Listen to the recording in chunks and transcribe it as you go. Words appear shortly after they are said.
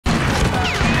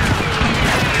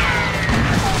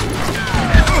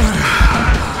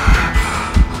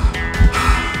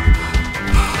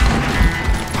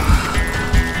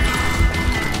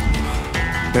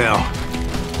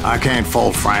can't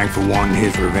fault Frank for wanting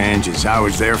his revenge, as I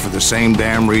was there for the same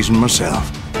damn reason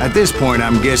myself. At this point,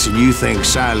 I'm guessing you think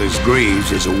Silas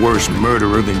Greaves is a worse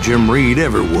murderer than Jim Reed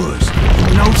ever was.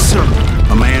 No, sir.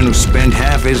 A man who spent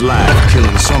half his life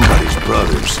killing somebody's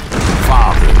brothers,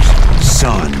 fathers,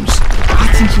 sons. I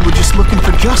think you were just looking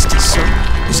for justice, sir.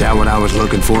 Is that what I was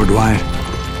looking for, Dwight?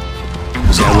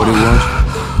 Is that what it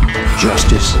was?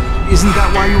 Justice? Isn't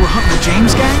that why you were hunting the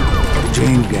James gang? The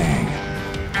James gang.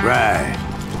 Right.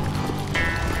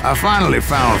 I finally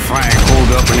found Frank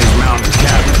holed up in his mountain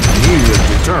cabin, and he was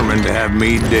determined to have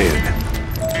me dead.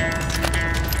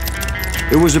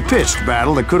 It was a pitched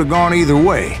battle that could have gone either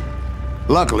way.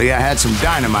 Luckily, I had some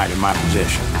dynamite in my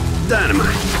possession.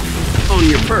 Dynamite? On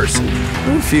your person?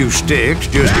 A few sticks,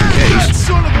 just in case.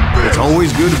 It's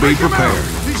always good to be prepared.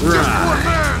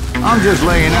 Right. I'm just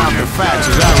laying out the facts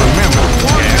as I remember.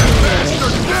 Yeah.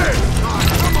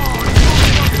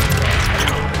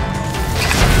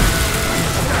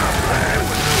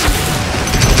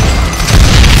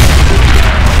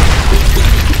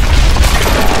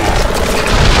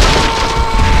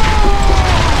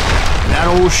 That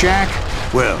old shack?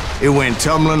 Well, it went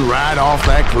tumbling right off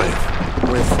that cliff.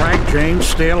 With Frank James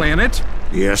still in it?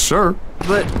 Yes, sir.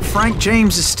 But Frank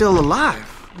James is still alive,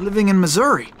 living in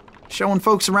Missouri, showing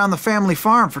folks around the family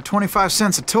farm for 25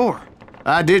 cents a tour.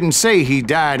 I didn't say he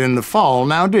died in the fall,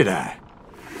 now did I?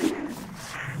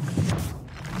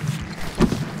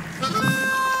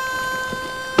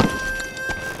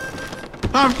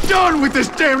 I'm done with this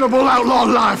damnable outlaw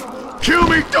life! Kill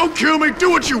me, don't kill me, do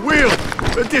what you will!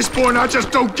 At this point, I just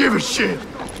don't give a shit!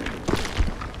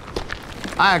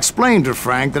 I explained to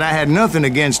Frank that I had nothing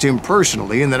against him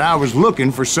personally and that I was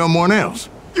looking for someone else.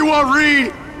 You want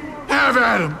Reed? Have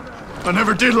at him! I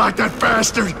never did like that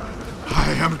bastard!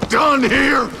 I am done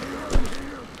here!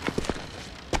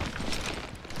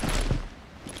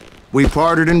 We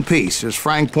parted in peace as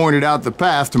Frank pointed out the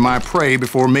path to my prey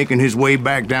before making his way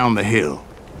back down the hill.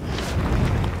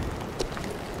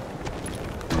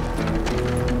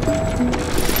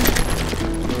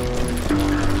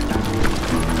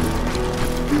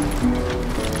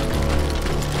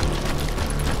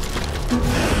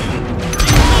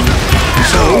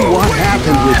 What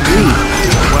happened with me?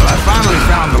 Well, I finally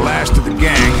found the last of the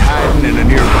gang hiding in a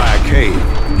nearby cave.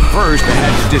 First, I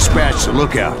had to dispatch the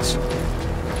lookouts.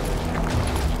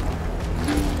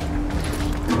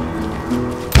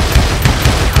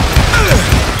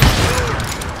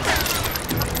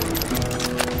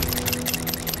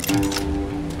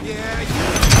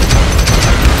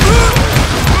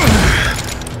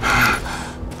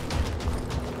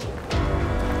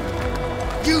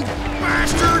 You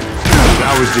bastard!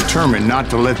 I was determined not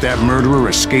to let that murderer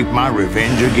escape my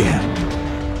revenge again.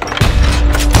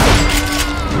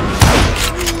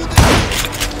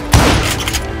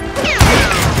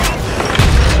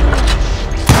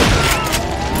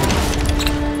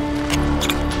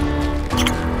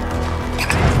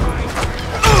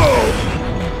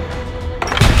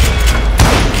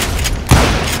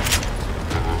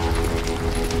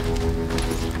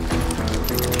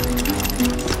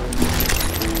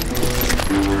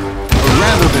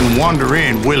 Wander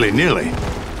in willy-nilly.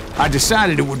 I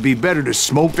decided it would be better to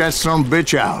smoke that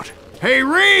sumbitch out. "Hey,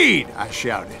 Reed!" I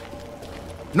shouted.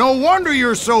 "No wonder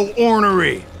you're so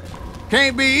ornery.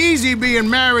 Can't be easy being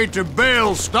married to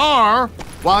Belle Starr.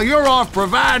 While you're off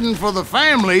providing for the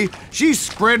family, she's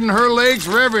spreading her legs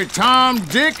for every Tom,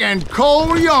 Dick, and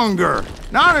Cole younger.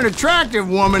 Not an attractive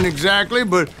woman exactly,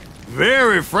 but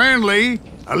very friendly.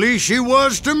 At least she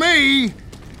was to me."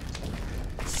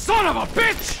 Son of a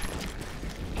bitch!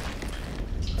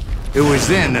 It was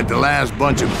then that the last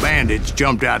bunch of bandits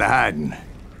jumped out of hiding.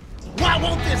 Why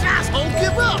won't this asshole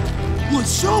give up? Would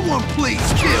someone please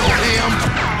kill him?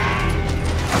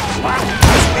 Why won't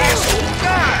this asshole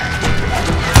die?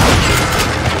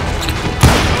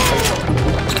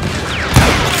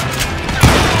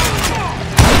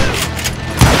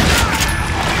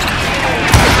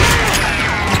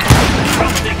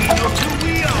 I'm thinking of who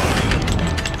we are.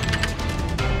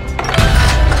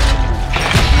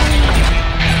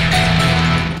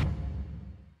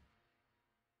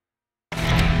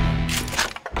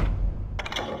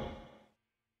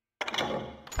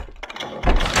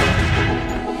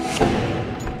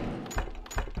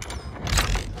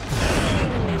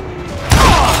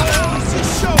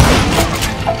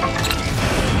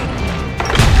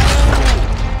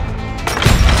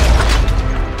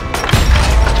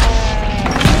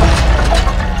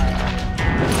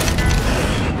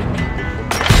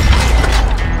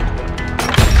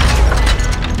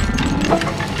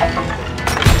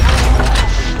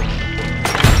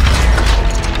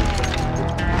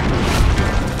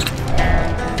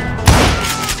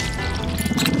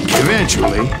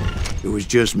 eventually, it was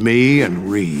just me and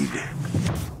Reed.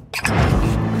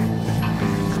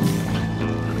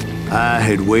 I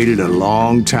had waited a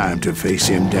long time to face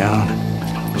him down,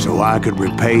 so I could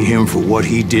repay him for what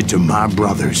he did to my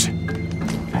brothers.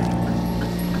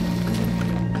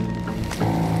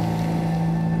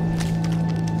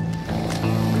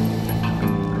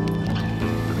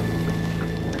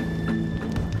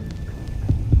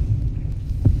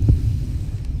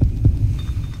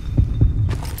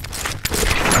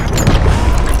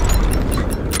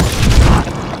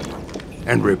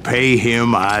 And repay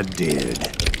him I did.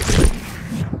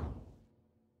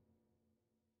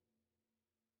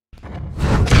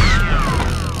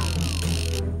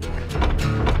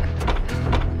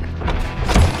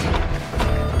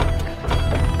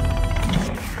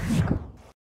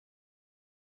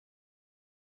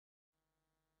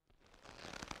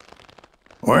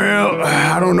 Well,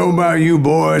 I don't know about you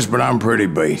boys, but I'm pretty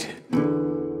beat.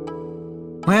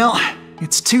 Well,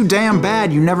 it's too damn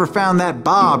bad you never found that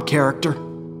Bob character.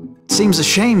 Seems a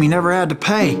shame you never had to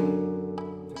pay.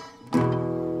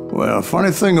 Well,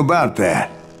 funny thing about that,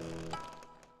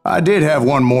 I did have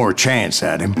one more chance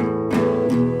at him.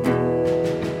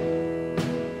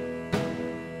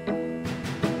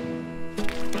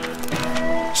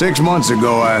 Six months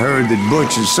ago, I heard that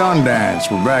Butch and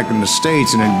Sundance were back in the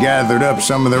States and had gathered up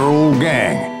some of their old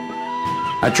gang.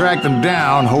 I tracked them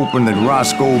down, hoping that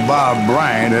Roscoe Bob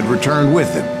Bryant had returned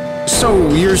with them. So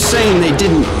you're saying they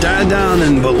didn't die down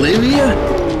in Bolivia?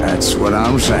 That's what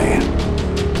I'm saying.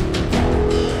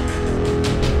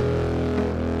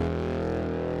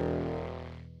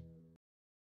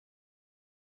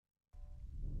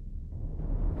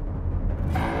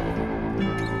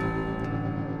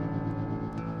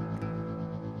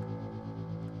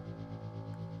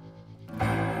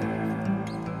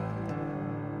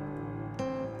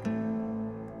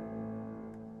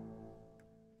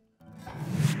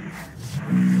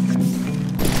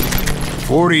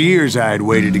 For 40 years I had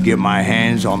waited to get my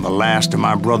hands on the last of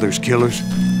my brother's killers.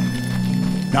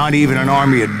 Not even an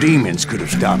army of demons could have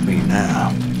stopped me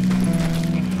now.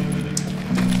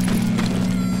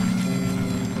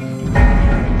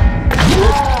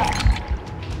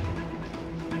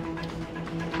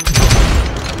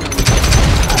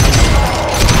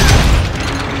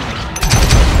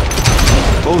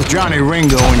 Both Johnny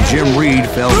Ringo and Jim Reed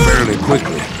fell fairly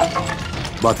quickly.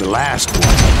 But the last one,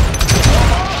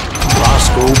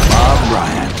 Roscoe Bob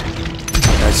Bryant.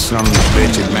 That son of a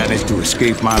bitch had managed to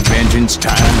escape my vengeance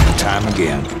time and time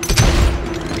again.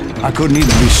 I couldn't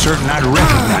even be certain I'd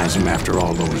recognize him after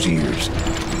all those years.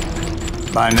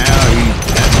 By now, he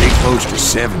had to be close to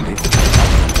 70.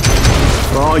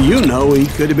 For all you know, he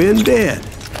could have been dead.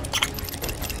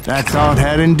 That thought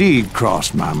had indeed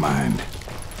crossed my mind,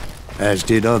 as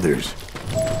did others.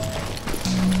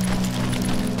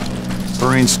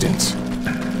 For instance,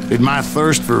 did my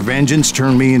thirst for vengeance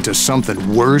turn me into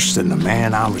something worse than the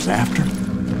man I was after?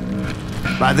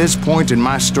 By this point in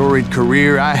my storied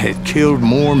career, I had killed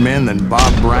more men than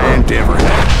Bob Bryant ever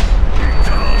had.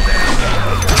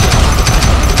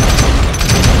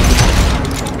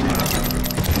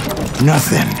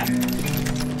 Nothing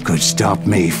could stop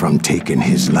me from taking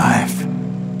his life.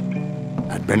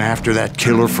 I'd been after that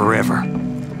killer forever,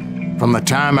 from the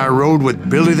time I rode with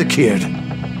Billy the Kid.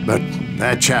 But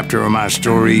that chapter of my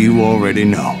story you already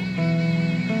know.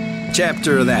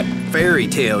 Chapter of that fairy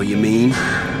tale, you mean?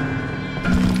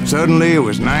 Suddenly, it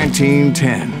was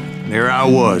 1910. There I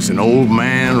was, an old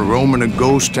man roaming a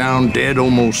ghost town dead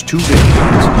almost 2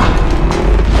 decades.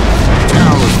 The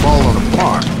town was falling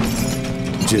apart,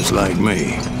 just like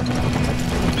me.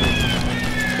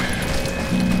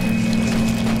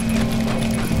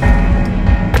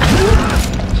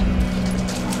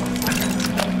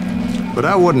 But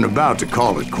I wasn't about to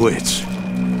call it quits.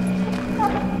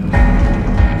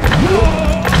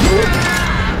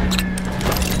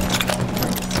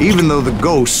 Even though the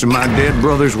ghosts of my dead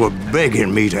brothers were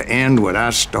begging me to end what I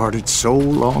started so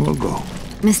long ago.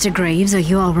 Mr. Graves, are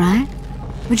you all right?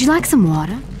 Would you like some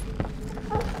water?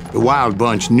 The Wild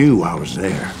Bunch knew I was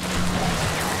there.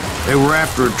 They were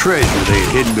after a treasure they had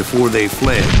hidden before they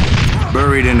fled,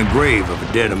 buried in the grave of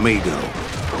a dead amigo.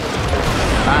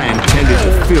 I intended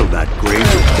to fill that grave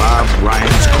with Bob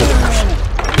Bryant's corpse.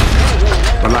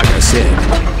 But like I said,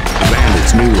 the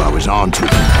bandits knew I was on to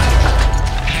them.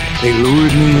 They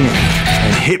lured me in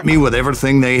and hit me with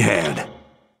everything they had.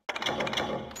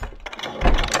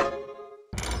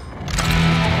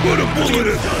 Put a bullet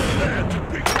in that.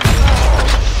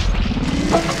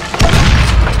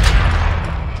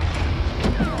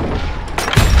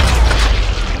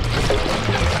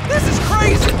 This is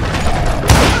crazy!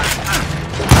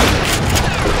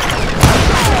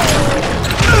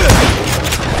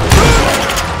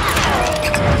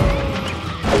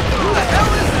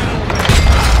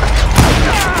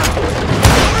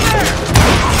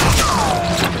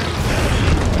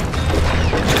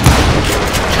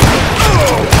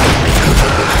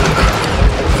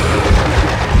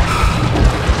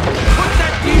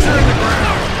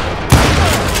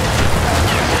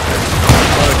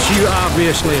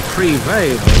 obviously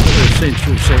prevailed since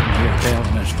you're sitting here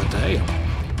telling us the tale.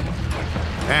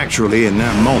 Actually, in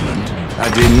that moment, I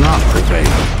did not prevail.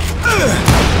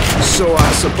 So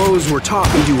I suppose we're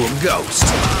talking to a ghost.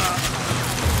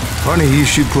 Funny you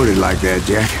should put it like that,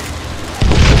 Jack.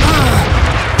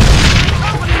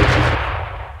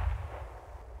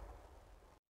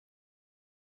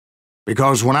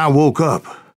 Because when I woke up...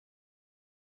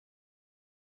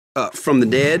 From the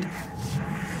dead?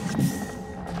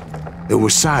 There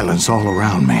was silence all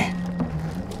around me.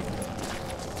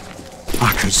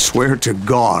 I could swear to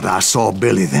God I saw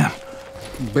Billy then.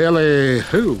 Billy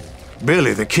who?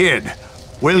 Billy, the kid.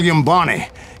 William Bonney.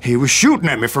 He was shooting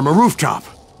at me from a rooftop.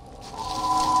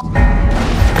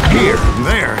 Here,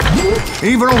 there,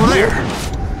 even over there.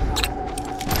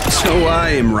 So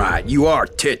I am right. You are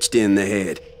touched in the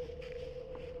head.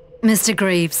 Mr.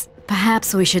 Greaves,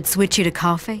 perhaps we should switch you to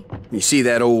coffee? You see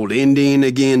that old Indian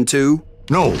again, too?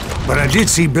 No, but I did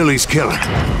see Billy's killer.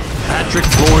 Patrick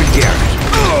Floyd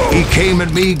Garrett. He came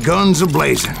at me, guns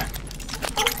a-blazing.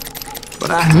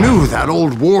 But I knew that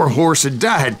old war horse had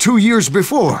died 2 years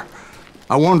before.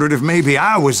 I wondered if maybe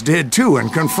I was dead too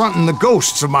and confronting the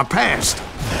ghosts of my past.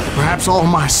 Perhaps all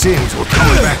my sins were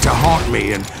coming back to haunt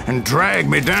me and drag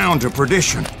me down to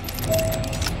perdition.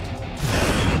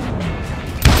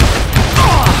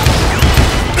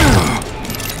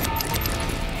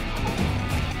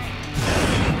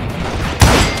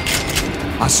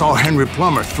 I saw Henry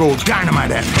Plummer throw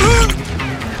dynamite at me.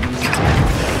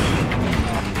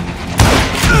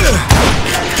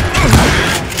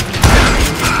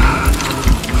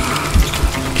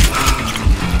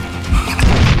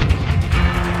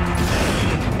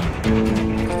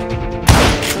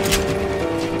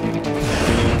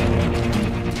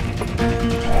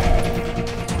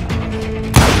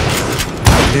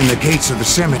 In the gates of the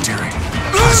cemetery,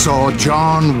 I saw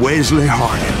John Wesley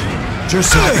Hardin,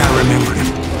 just like I remembered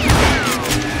him.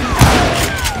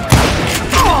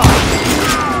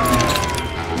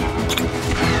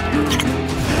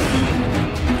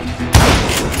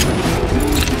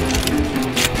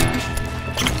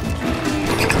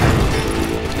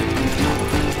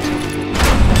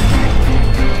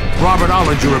 Robert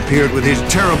Ollinger appeared with his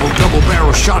terrible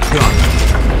double-barrel shotgun.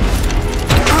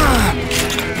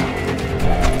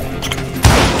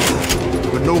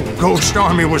 But no ghost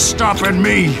army was stopping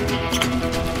me.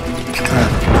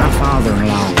 My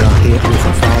father-in-law got hit with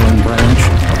a falling branch.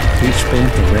 He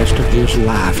spent the rest of his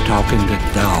life talking to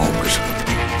dogs.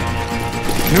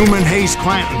 Newman Hayes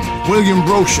Clanton, William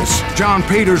Brocious, John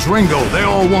Peters Ringo, they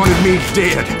all wanted me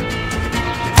dead.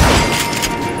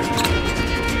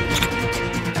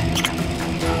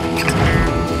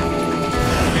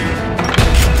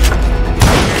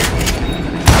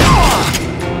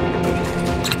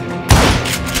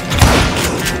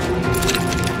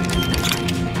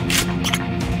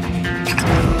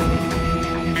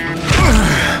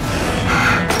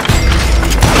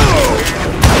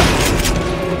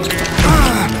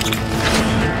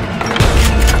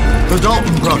 The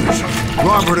Dalton brothers,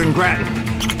 Robert and Grattan,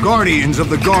 guardians of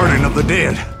the Garden of the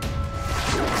Dead.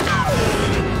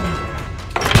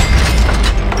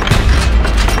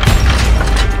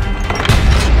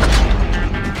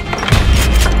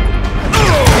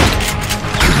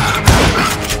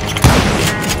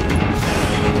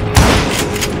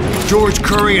 George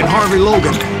Curry and Harvey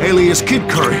Logan, alias Kid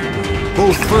Curry,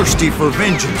 both thirsty for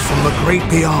vengeance from the great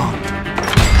beyond.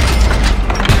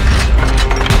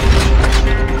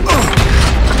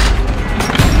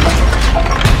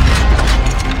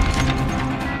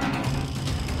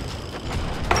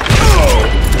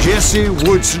 Jesse,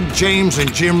 Woodson, James,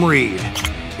 and Jim Reed.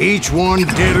 Each one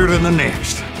deader than the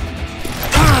next.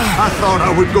 I thought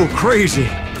I would go crazy.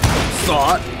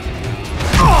 Thought?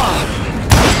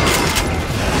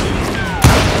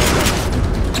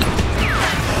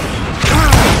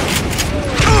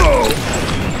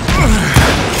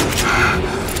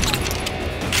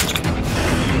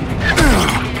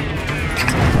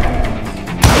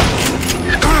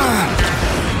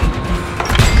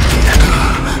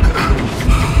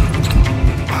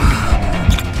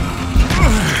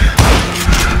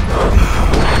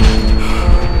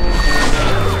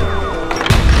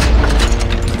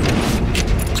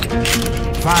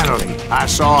 Finally, I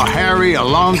saw Harry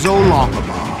Alonzo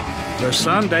Longabaugh. The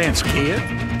Sundance Kid?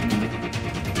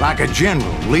 Like a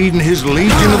general leading his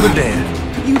legion of the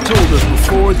dead. You told us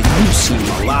before that you seem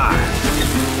alive.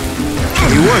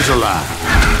 He was alive.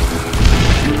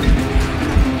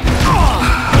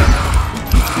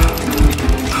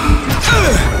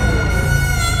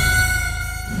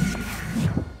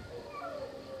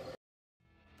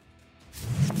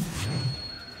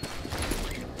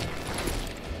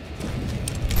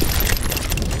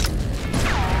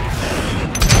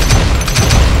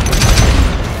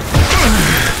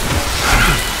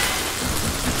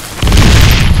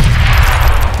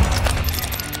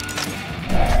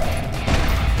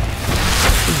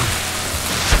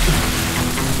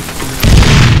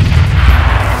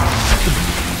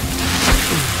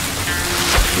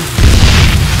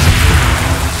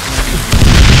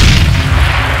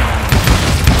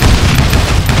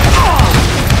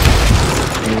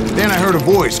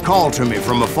 voice called to me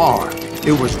from afar.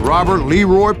 It was Robert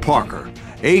Leroy Parker,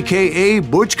 a.k.a.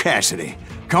 Butch Cassidy,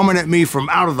 coming at me from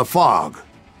out of the fog.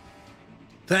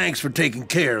 Thanks for taking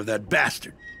care of that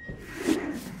bastard.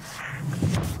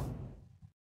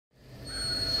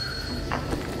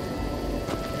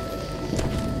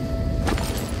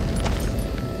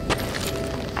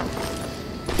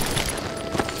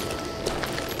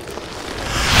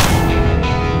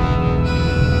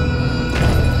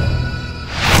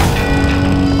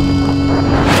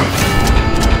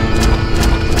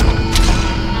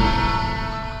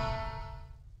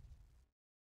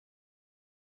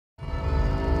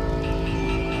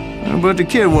 But the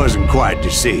kid wasn't quite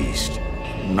deceased.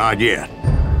 Not yet.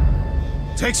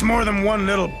 Takes more than one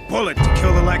little bullet to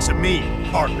kill the likes of me,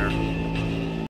 partner.